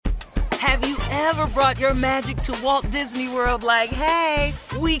Have you ever brought your magic to Walt Disney World like, hey,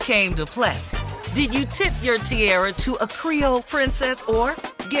 we came to play? Did you tip your tiara to a Creole princess or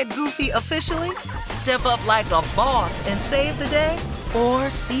get goofy officially? Step up like a boss and save the day? Or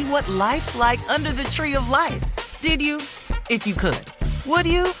see what life's like under the tree of life? Did you? If you could. Would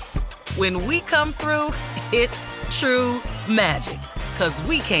you? When we come through, it's true magic. 'Cause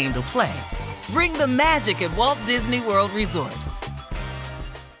we came to play. Bring the magic at Walt Disney World Resort.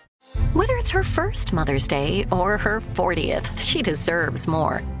 Whether it's her first Mother's Day or her 40th, she deserves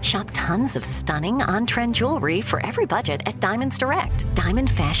more. Shop tons of stunning on-trend jewelry for every budget at Diamonds Direct. Diamond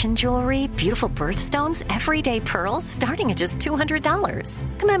fashion jewelry, beautiful birthstones, everyday pearls starting at just $200.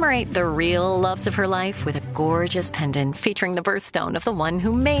 Commemorate the real loves of her life with a gorgeous pendant featuring the birthstone of the one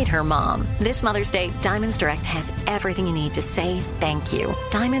who made her mom. This Mother's Day, Diamonds Direct has everything you need to say thank you.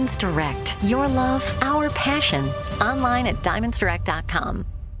 Diamonds Direct. Your love, our passion. Online at diamondsdirect.com.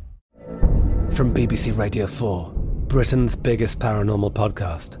 From BBC Radio 4, Britain's biggest paranormal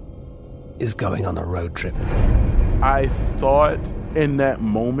podcast is going on a road trip. I thought in that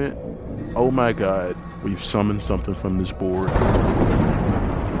moment, oh my God, we've summoned something from this board.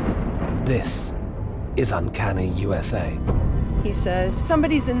 This is Uncanny USA. He says,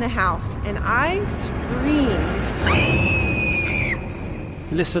 somebody's in the house, and I screamed.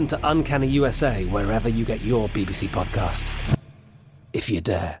 Listen to Uncanny USA wherever you get your BBC podcasts, if you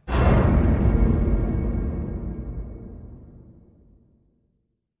dare.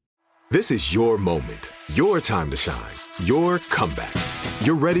 This is your moment, your time to shine, your comeback.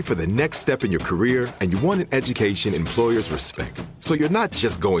 You're ready for the next step in your career, and you want an education employers respect. So you're not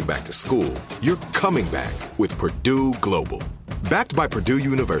just going back to school, you're coming back with Purdue Global. Backed by Purdue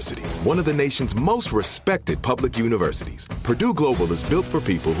University, one of the nation's most respected public universities, Purdue Global is built for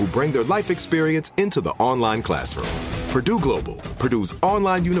people who bring their life experience into the online classroom. Purdue Global, Purdue's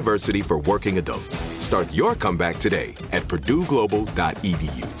online university for working adults. Start your comeback today at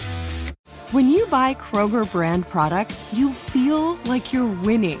purdueglobal.edu. When you buy Kroger brand products, you feel like you're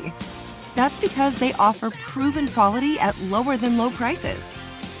winning. That's because they offer proven quality at lower than low prices.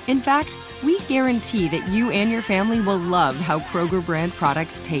 In fact, we guarantee that you and your family will love how Kroger brand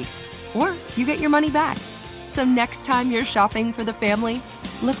products taste, or you get your money back. So next time you're shopping for the family,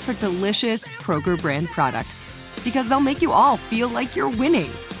 look for delicious Kroger brand products, because they'll make you all feel like you're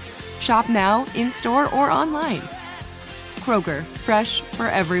winning. Shop now, in-store, or online. Kroger, fresh for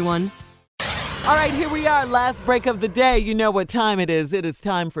everyone. All right, here we are, last break of the day. You know what time it is. It is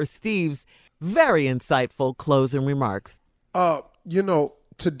time for Steve's very insightful closing remarks.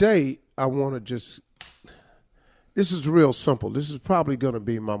 Today I want to this is real simple. This is probably going to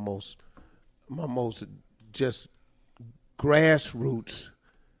be my most just grassroots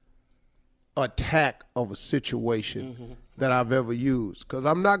attack of a situation that I've ever used, because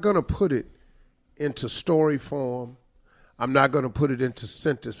I'm not going to put it into story form. I'm not going to put it into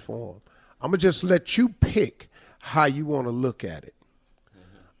sentence form. I'm going to just let you pick how you want to look at it.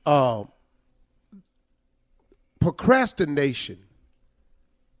 Procrastination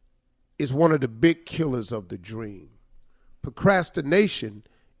is one of the big killers of the dream. Procrastination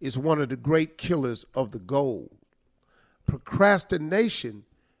is one of the great killers of the goal. Procrastination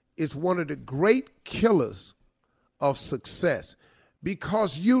is one of the great killers of success,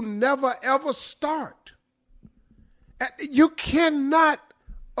 because you never ever start. You cannot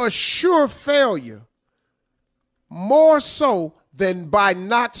assure failure more so than by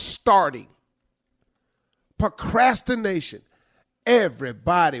not starting. Procrastination.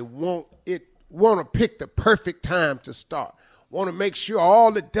 Everybody want to pick the perfect time to start. Want to make sure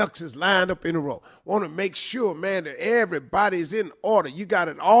all the ducks is lined up in a row. Want to make sure, man, that everybody's in order. You got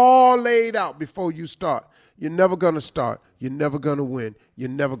it all laid out before you start. You're never going to start. You're never going to win. You're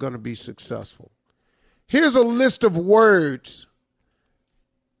never going to be successful. Here's a list of words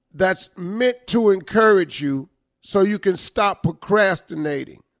that's meant to encourage you so you can stop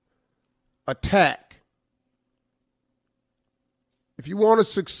procrastinating. Attack. If you want to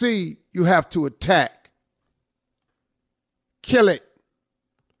succeed, you have to attack. Kill it.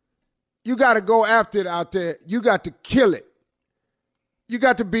 You got to go after it out there. You got to kill it. You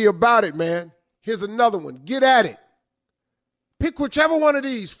got to be about it, man. Here's another one. Get at it. Pick whichever one of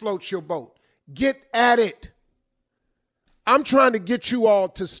these floats your boat. Get at it. I'm trying to get you all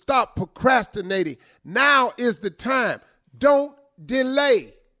to stop procrastinating. Now is the time. Don't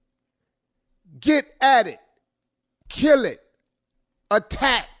delay. Get at it. Kill it.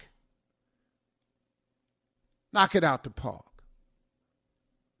 Attack. Knock it out the park.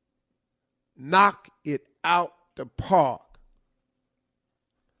 Knock it out the park.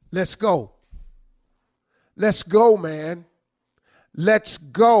 Let's go. Let's go, man. Let's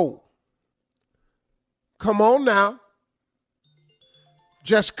go. Come on now.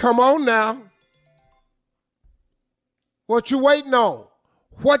 Just come on now. What you waiting on?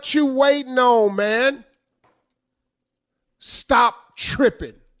 What you waiting on, man? Stop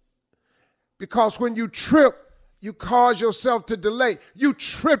tripping. Because when you trip, you cause yourself to delay. You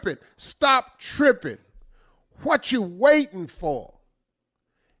tripping. Stop tripping. What you waiting for?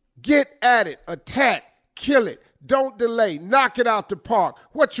 Get at it. Attack. Kill it. Don't delay. Knock it out the park.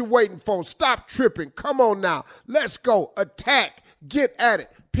 What you waiting for? Stop tripping. Come on now. Let's go. Attack. Get at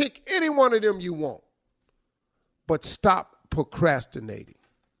it. Pick any one of them you want. But stop procrastinating.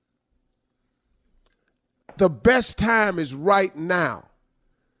 The best time is right now.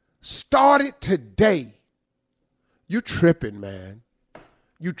 Start it today. You tripping, man.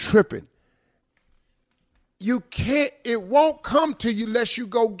 You tripping. You can't, it won't come to you unless you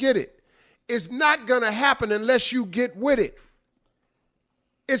go get it. It's not going to happen unless you get with it.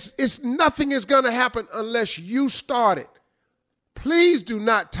 It's nothing is going to happen unless you start it. Please do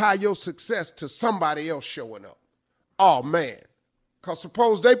not tie your success to somebody else showing up. Oh, man. Because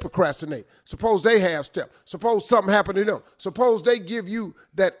suppose they procrastinate. Suppose they half step. Suppose something happened to them. Suppose they give you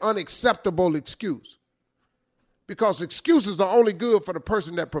that unacceptable excuse. Because excuses are only good for the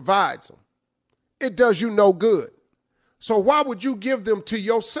person that provides them. It does you no good. So why would you give them to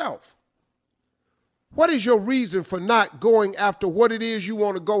yourself? What is your reason for not going after what it is you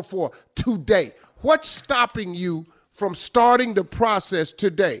want to go for today? What's stopping you from starting the process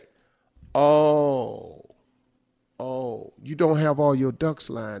today? Oh, you don't have all your ducks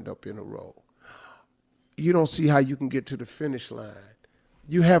lined up in a row. You don't see how you can get to the finish line.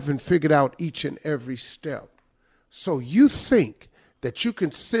 You haven't figured out each and every step. So you think that you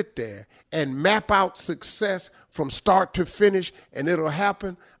can sit there and map out success from start to finish and it'll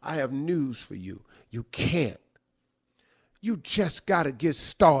happen? I have news for you. You can't. You just got to get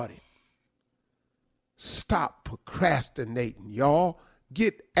started. Stop procrastinating, y'all.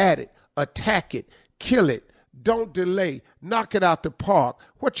 Get at it. Attack it. Kill it. Don't delay. Knock it out the park.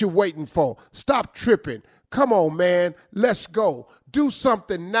 What you waiting for? Stop tripping. Come on, man. Let's go. Do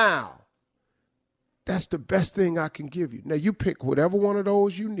something now. That's the best thing I can give you. Now, you pick whatever one of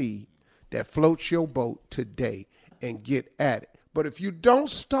those you need that floats your boat today and get at it. But if you don't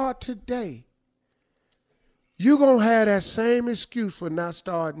start today, you're going to have that same excuse for not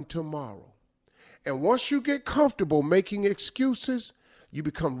starting tomorrow. And once you get comfortable making excuses, you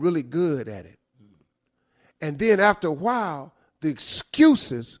become really good at it. And then after a while, the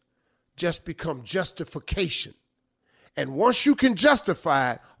excuses just become justification. And once you can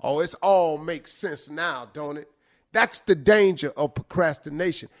justify it, it's all makes sense now, don't it? That's the danger of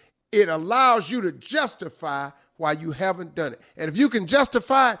procrastination. It allows you to justify why you haven't done it. And if you can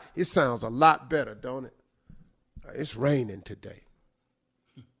justify it, it sounds a lot better, don't it? It's raining today.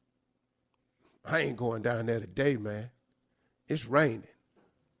 I ain't going down there today, man. It's raining.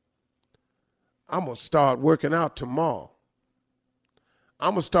 I'm going to start working out tomorrow.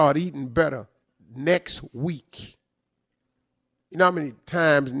 I'm going to start eating better next week. You know how many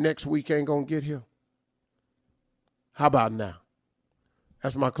times next week ain't going to get here? How about now?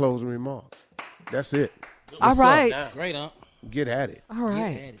 That's my closing remark. That's it. All right. Great, huh? Get at it. All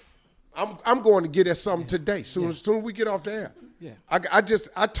right. I'm going to get at something today. Soon as we get off the air. Yeah.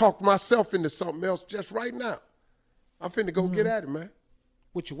 I talked myself into something else just right now. I'm finna go get at it, man.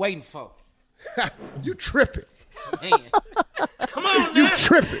 What you waiting for? You tripping. Man. Come on, You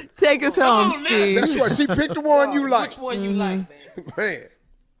tripping. Take us home, Steve. That's right. See, pick the one you like. Which one you like, man? Man.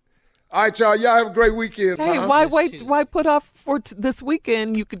 All right, y'all. Y'all have a great weekend. Hey, why wait? Why put off for this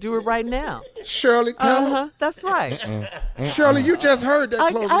weekend? You could do it right now. Shirley, tell them. That's right. Shirley, you just heard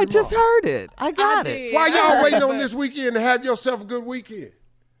that closing I just remark. heard it. I got it. Why y'all waiting on this weekend to have yourself a good weekend?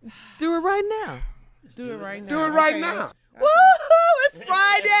 Do it right now. Do it right now. Do it right now. Woohoo! It's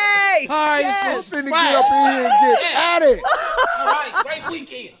Friday. All right, Yes. I'm finna get up in here and get at it. All right, great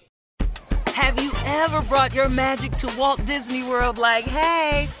weekend. Have you ever brought your magic to Walt Disney World like,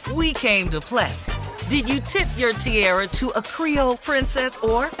 hey, we came to play? Did you tip your tiara to a Creole princess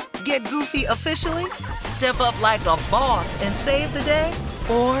or get goofy officially? Step up like a boss and save the day?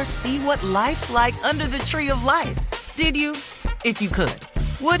 Or see what life's like under the tree of life? Did you? If you could.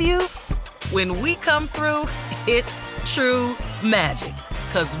 Would you? When we come through, it's true magic.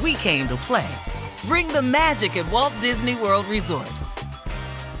 'Cause we came to play. Bring the magic at Walt Disney World Resort.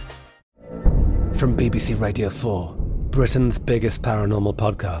 From BBC Radio 4, Britain's biggest paranormal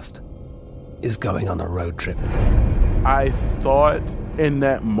podcast is going on a road trip. I thought in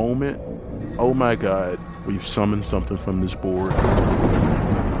that moment, oh my God, we've summoned something from this board.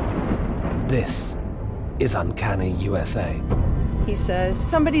 This is Uncanny USA. He says,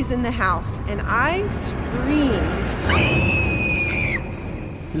 "Somebody's in the house," and I screamed.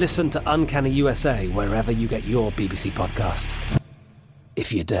 Listen to Uncanny USA wherever you get your BBC podcasts,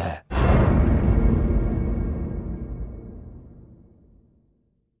 if you dare.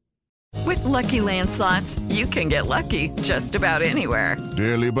 With Lucky Land Slots, you can get lucky just about anywhere.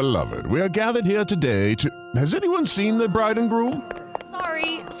 Dearly beloved, we are gathered here today to... Has anyone seen the bride and groom?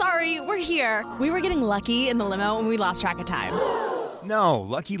 Sorry, we're here. We were getting lucky in the limo and we lost track of time. No,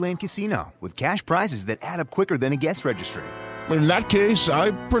 Lucky Land Casino, with cash prizes that add up quicker than a guest registry. In that case,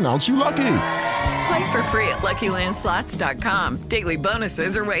 I pronounce you lucky. Play for free at LuckyLandSlots.com. Daily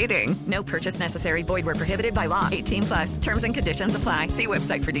bonuses are waiting. No purchase necessary. Void where prohibited by law. 18+. Terms and conditions apply. See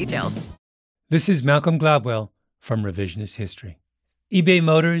website for details. This is Malcolm Gladwell from Revisionist History. eBay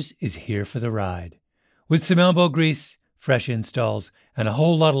Motors is here for the ride. With some elbow grease, fresh installs, and a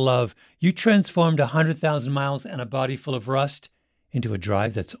whole lot of love, you transformed 100,000 miles and a body full of rust into a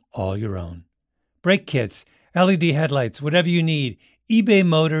drive that's all your own. Brake kits, LED headlights, whatever you need, eBay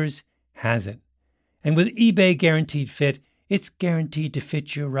Motors has it. And with eBay Guaranteed Fit, it's guaranteed to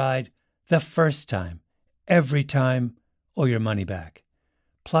fit your ride the first time, every time, or your money back.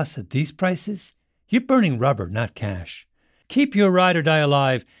 Plus, at these prices, you're burning rubber, not cash. Keep your ride or die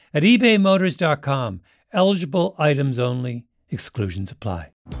alive at ebaymotors.com. Eligible items only. Exclusions apply.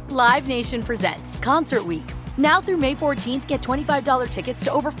 Live Nation presents Concert Week. Now through May 14th, get $25 tickets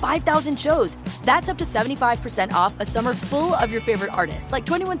to over 5,000 shows. That's up to 75% off a summer full of your favorite artists like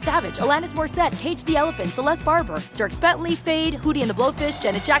 21 Savage, Alanis Morissette, Cage the Elephant, Celeste Barber, Dierks Bentley, Fade, Hootie and the Blowfish,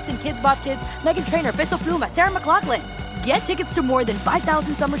 Janet Jackson, Kidz Bop Kids, Meghan Trainor, Peso Pluma, Sarah McLachlan. Get tickets to more than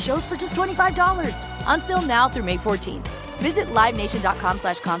 5,000 summer shows for just $25. Until now through May 14th. Visit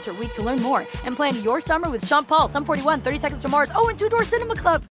LiveNation.com/Concert Week to learn more and plan your summer with Sean Paul, Sum 41, 30 Seconds to Mars, and Two Door Cinema Club.